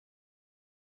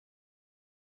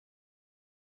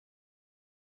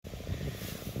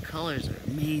colors are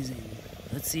amazing.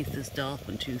 Let's see if this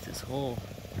dolphin tooth is whole,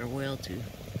 or whale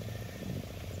tooth.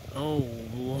 Oh,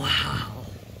 wow.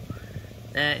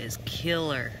 That is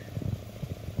killer.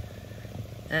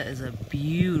 That is a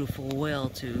beautiful whale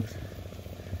tooth.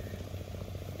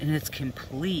 And it's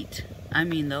complete. I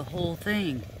mean, the whole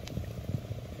thing.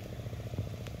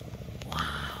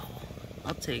 Wow.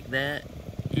 I'll take that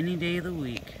any day of the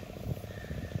week.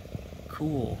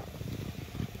 Cool.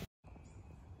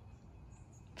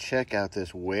 Check out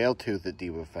this whale tooth that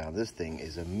Diva found. This thing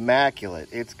is immaculate.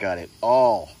 It's got it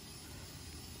all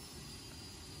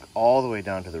the way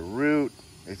down to the root.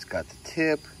 It's got the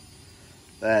tip.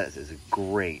 That is a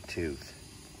great tooth.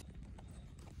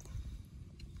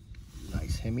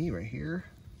 Nice Hemi right here.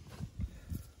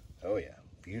 Oh yeah,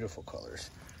 beautiful colors.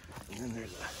 And then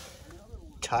there's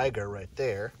a tiger right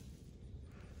there.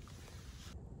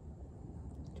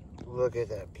 Look at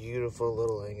that beautiful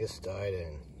little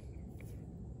Angustidan.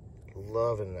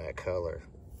 Loving that color.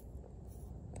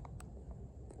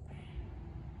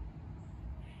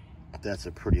 That's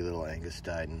a pretty little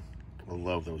Angustidan. I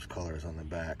love those colors on the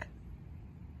back.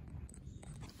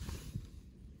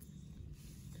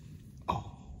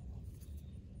 Oh.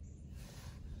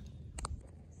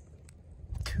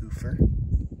 Twofer.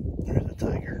 There's a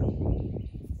tiger.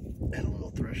 And a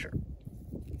little thresher.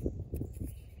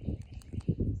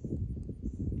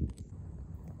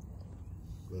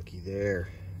 Looky there.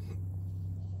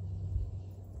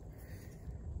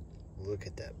 Look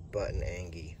at that button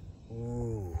Angie.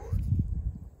 Ooh.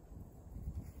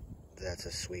 That's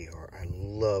a sweetheart. I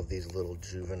love these little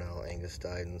juvenile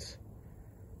Angustidans.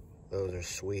 Those are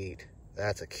sweet.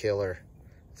 That's a killer.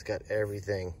 It's got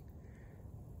everything.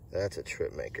 That's a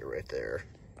trip maker right there.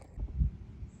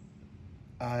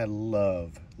 I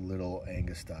love little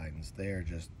Angustidans. They're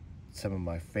just some of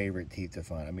my favorite teeth to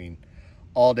find. I mean,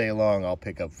 all day long I'll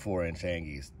pick up 4-inch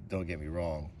Angies, don't get me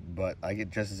wrong, but I get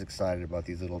just as excited about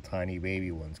these little tiny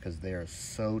baby ones because they are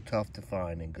so tough to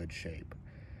find in good shape.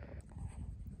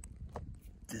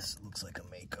 This looks like a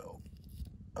Mako.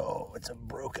 Oh, it's a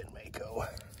broken Mako.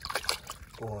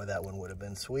 Boy, that one would have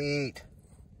been sweet.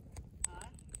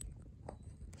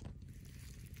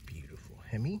 Beautiful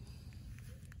Hemi.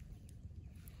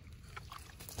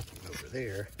 Over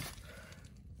there,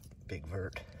 big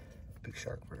vert, big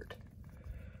shark vert.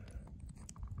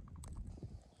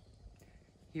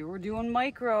 Here we're doing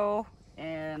micro,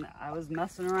 and I was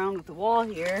messing around with the wall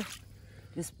here,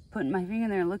 just putting my finger in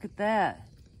there. Look at that.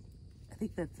 I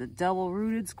think that's a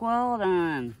double-rooted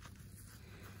squalodon.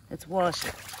 Let's wash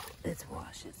it. Let's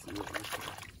wash it.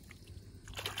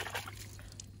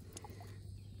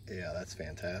 Yeah, that's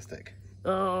fantastic.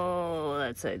 Oh,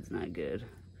 that side's not good.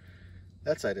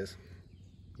 That side is.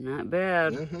 Not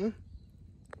bad. Mm-hmm.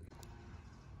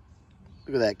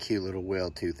 Look at that cute little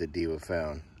whale tooth that Diva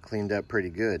found. Cleaned up pretty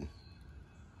good.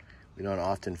 We don't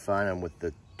often find them with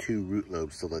the 2 root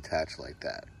lobes still attached like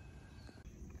that.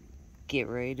 Get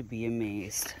ready to be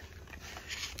amazed.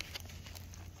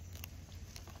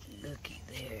 Looky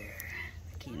there.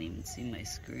 I can't even see my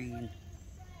screen.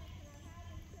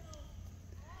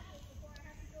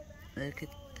 Look at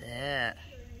that.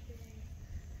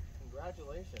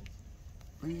 Congratulations.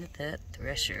 Look at that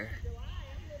thresher.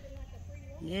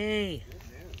 Yay.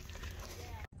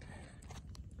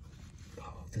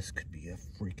 Oh, this could be a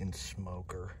freaking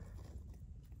smoker.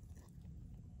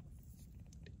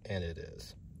 And it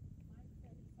is.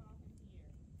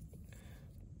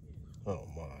 Oh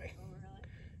my.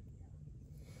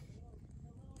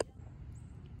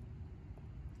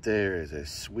 There is a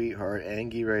sweetheart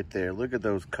Angie right there. Look at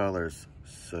those colors.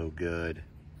 So good.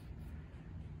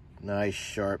 Nice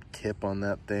sharp tip on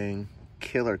that thing.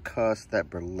 Killer cuss. That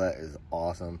brulette is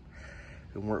awesome.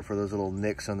 If it weren't for those little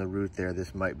nicks on the root there,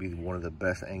 this might be one of the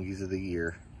best Angies of the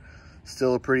year.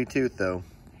 Still a pretty tooth though.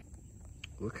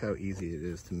 Look how easy it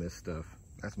is to miss stuff.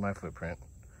 That's my footprint.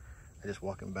 I just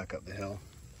walking back up the hill.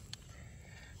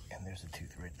 And there's a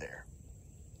tooth right there.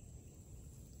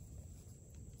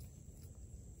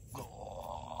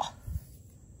 Oh.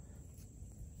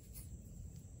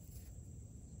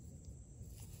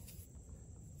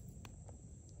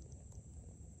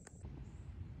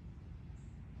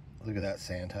 Look at that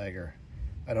sand tiger.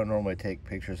 I don't normally take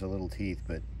pictures of little teeth,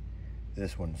 but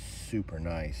this one's super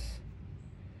nice.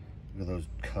 Look at those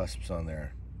cusps on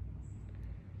there.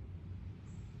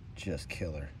 Just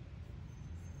killer.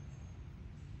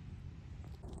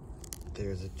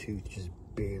 There's a tooth just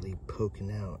barely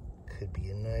poking out. Could be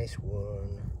a nice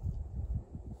one.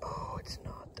 Oh, it's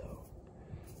not though.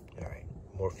 All right,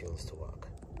 more fields to walk.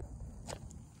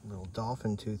 Little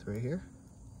dolphin tooth right here.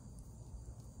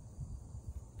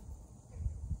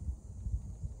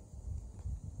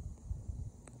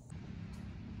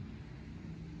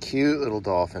 Cute little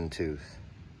dolphin tooth.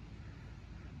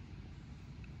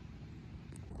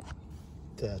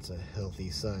 That's a healthy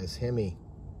size Hemi.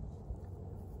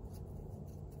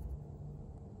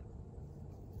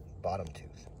 Bottom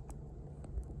tooth.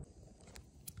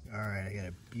 All right, I got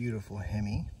a beautiful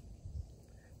Hemi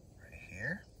right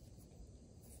here.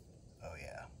 Oh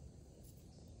yeah.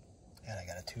 And I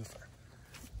got a twofer.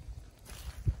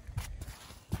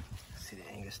 See the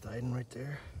Angustiden right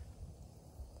there?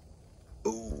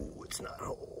 Ooh, it's not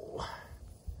whole.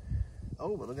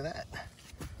 Oh, but look at that.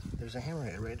 There's a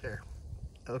hammerhead right there.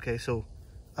 Okay, so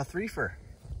a threefer.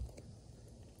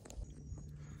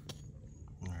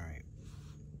 All right.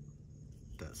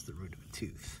 That's the root of a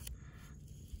tooth.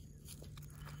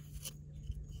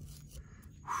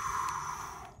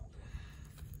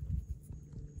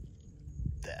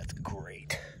 That's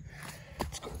great.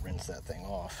 Let's go rinse that thing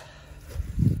off.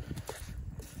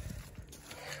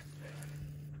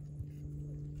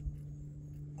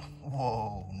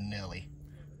 Whoa, Nelly.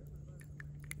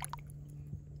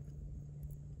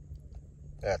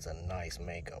 That's a nice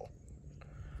Mako.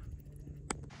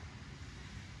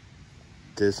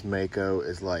 This Mako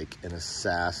is like an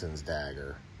assassin's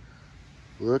dagger.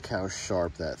 Look how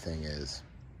sharp that thing is.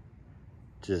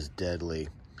 Just deadly.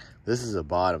 This is a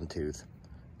bottom tooth.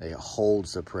 It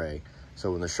holds the prey.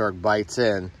 So when the shark bites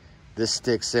in, this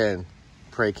sticks in,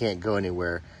 prey can't go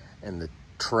anywhere, and the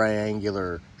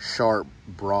triangular, sharp,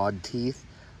 broad teeth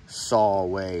saw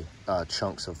away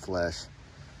chunks of flesh.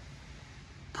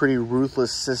 Pretty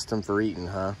ruthless system for eating,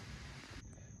 huh?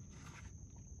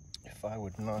 If I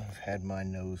would not have had my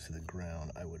nose to the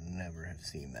ground, I would never have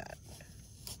seen that.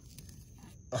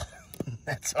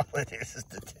 That's all it is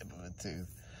the tip of a tooth.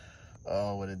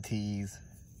 Oh, what a tease.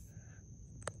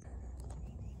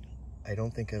 I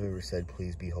don't think I've ever said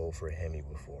please be whole for a Hemi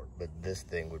before, but this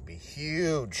thing would be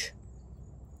huge.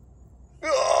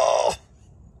 Oh!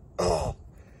 Oh!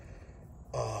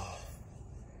 Oh!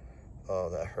 Oh,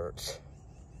 that hurts.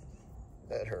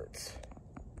 That hurts.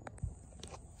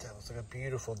 That looks like a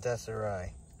beautiful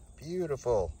Desserai.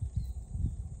 Beautiful.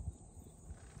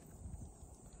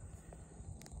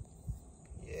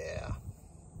 Yeah.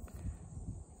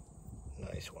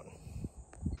 Nice one.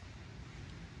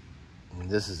 And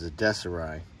this is a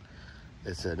Desserai.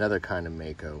 It's another kind of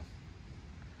Mako.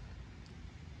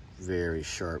 Very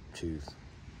sharp tooth.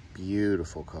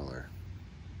 Beautiful color.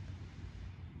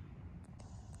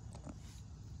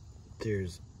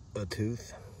 There's a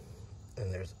tooth,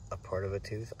 and there's a part of a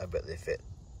tooth. I bet they fit.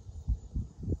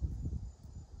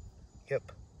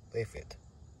 Yep, they fit.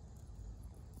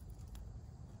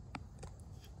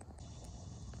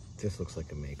 This looks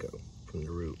like a Mako from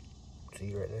the root.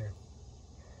 See right there?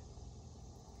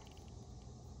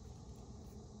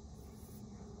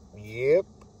 Yep,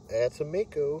 that's a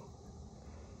Mako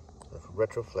of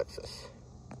Retroflexus.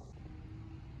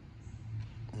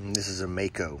 And this is a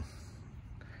Mako.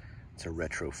 It's a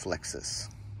Retroflexus.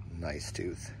 Nice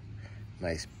tooth.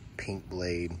 Nice pink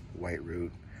blade, white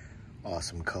root.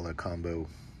 Awesome color combo.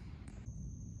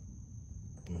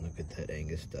 And look at that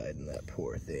Angustiden, that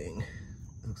poor thing.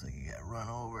 Looks like he got run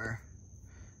over.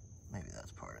 Maybe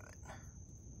that's part of it.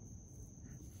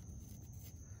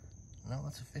 No,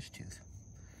 that's a fish tooth.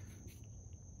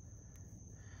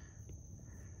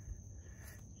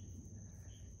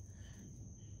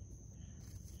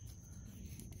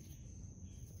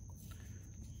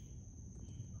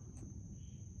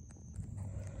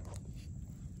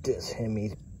 This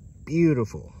Hemi's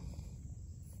beautiful.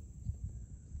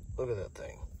 Look at that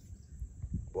thing.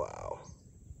 Wow.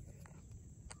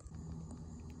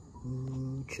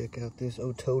 Ooh, check out this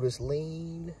Otodus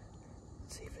lean.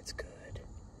 Let's see if it's good.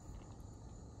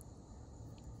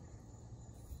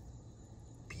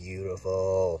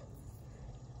 Beautiful.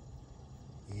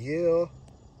 Yeah.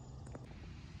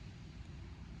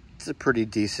 It's a pretty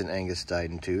decent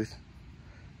Angustiden tooth.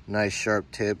 Nice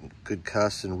sharp tip, good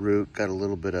cuss and root. Got a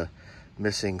little bit of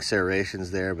missing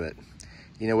serrations there, but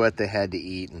you know what? They had to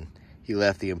eat, and he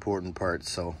left the important parts,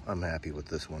 so I'm happy with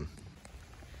this one.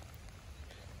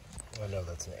 I know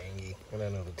that's an Angie, and I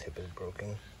know the tip is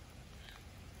broken,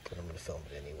 but I'm going to film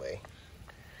it anyway,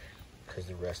 because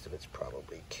the rest of it's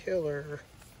probably killer,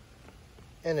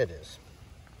 and it is.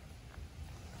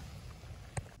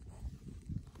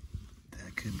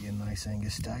 That could be a nice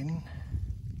Angustiden.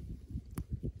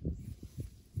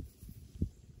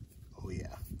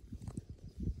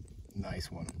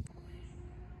 Nice one.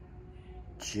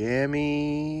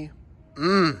 Jimmy.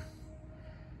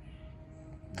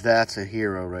 That's a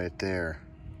hero right there.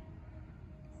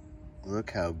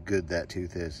 Look how good that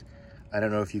tooth is. I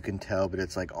don't know if you can tell, but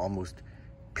it's like almost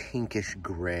pinkish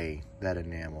gray, that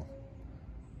enamel.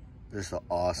 This is an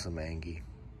awesome Angie.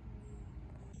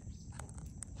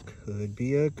 Could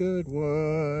be a good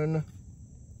one.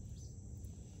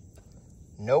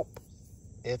 Nope,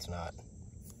 it's not.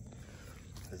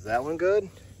 Is that one good?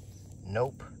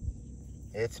 Nope,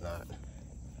 it's not.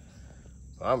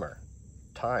 Bummer.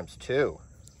 ×2.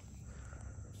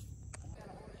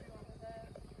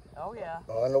 Oh yeah.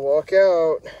 On the walk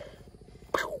out.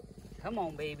 Come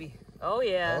on, baby. Oh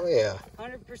yeah. Oh yeah.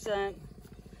 100%.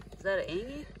 Is that an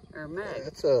Angie or a Meg?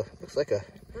 That's a, looks like a,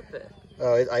 Flip it.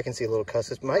 oh, I can see a little cuss.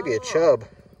 This might be a chub.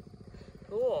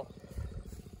 Cool.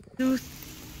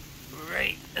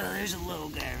 Right. Oh, there's a little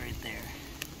guy right there.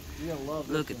 You're gonna love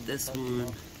Look at this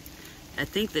one. I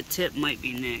think the tip might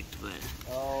be nicked, but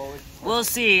oh, we'll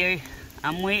see.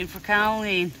 I'm waiting for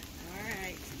Colleen. All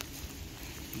right.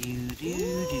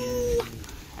 Do.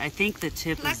 I think the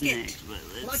tip Pluck is it. nicked, but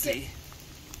let's Pluck see. it.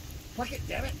 Pluck it,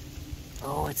 damn it.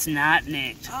 Oh, it's not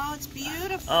nicked. Oh, it's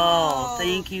beautiful. Oh,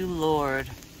 thank you, Lord.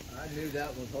 I knew that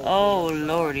was hopefully Oh, outside.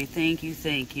 Lordy, thank you,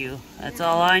 thank you. That's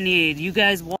all I need. You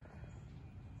guys walk.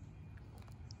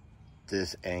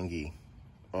 This Angie,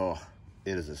 oh,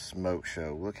 it is a smoke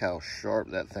show. Look how sharp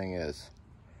that thing is.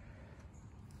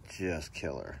 Just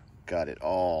killer. Got it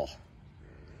all.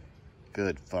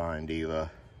 Good find,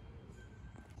 Eva.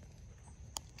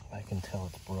 I can tell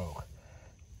it's broke,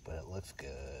 but it looks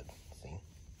good. See?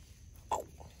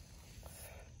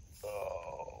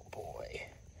 Oh boy.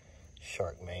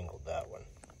 Shark mangled that one.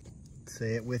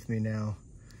 Say it with me now.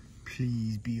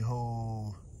 Please be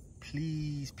whole.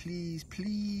 Please, please,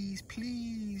 please,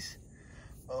 please.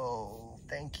 Oh,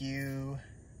 thank you.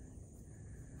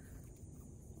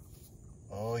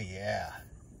 Oh yeah.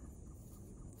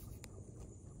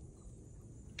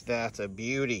 That's a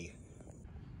beauty.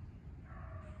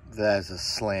 That's a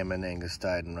slamming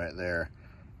Angustidan right there.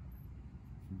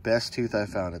 Best tooth I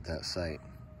found at that site.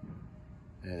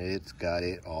 And it's got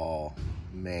it all.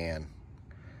 Man,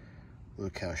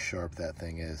 look how sharp that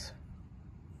thing is.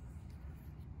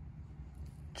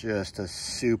 Just a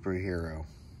superhero.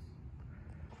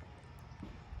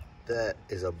 That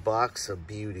is a box of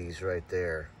beauties right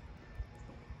there.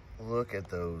 Look at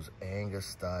those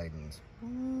Angustidans.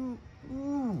 Ooh,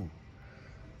 ooh.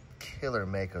 Killer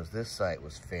Makos. This site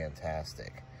was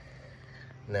fantastic.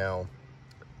 Now,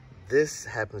 this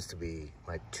happens to be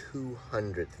my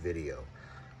 200th video.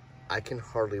 I can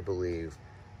hardly believe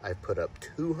I put up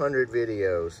 200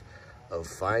 videos of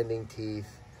finding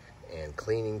teeth and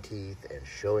cleaning teeth and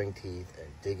showing teeth and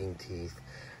digging teeth.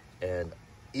 And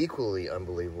equally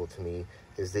unbelievable to me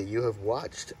is that you have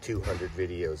watched 200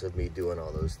 videos of me doing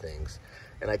all those things.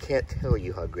 And I can't tell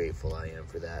you how grateful I am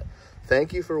for that.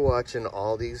 Thank you for watching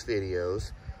all these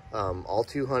videos, all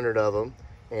 200 of them,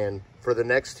 and for the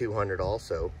next 200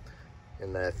 also.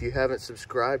 And if you haven't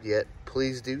subscribed yet,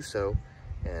 please do so.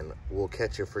 And we'll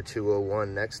catch you for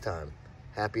 201 next time.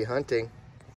 Happy hunting.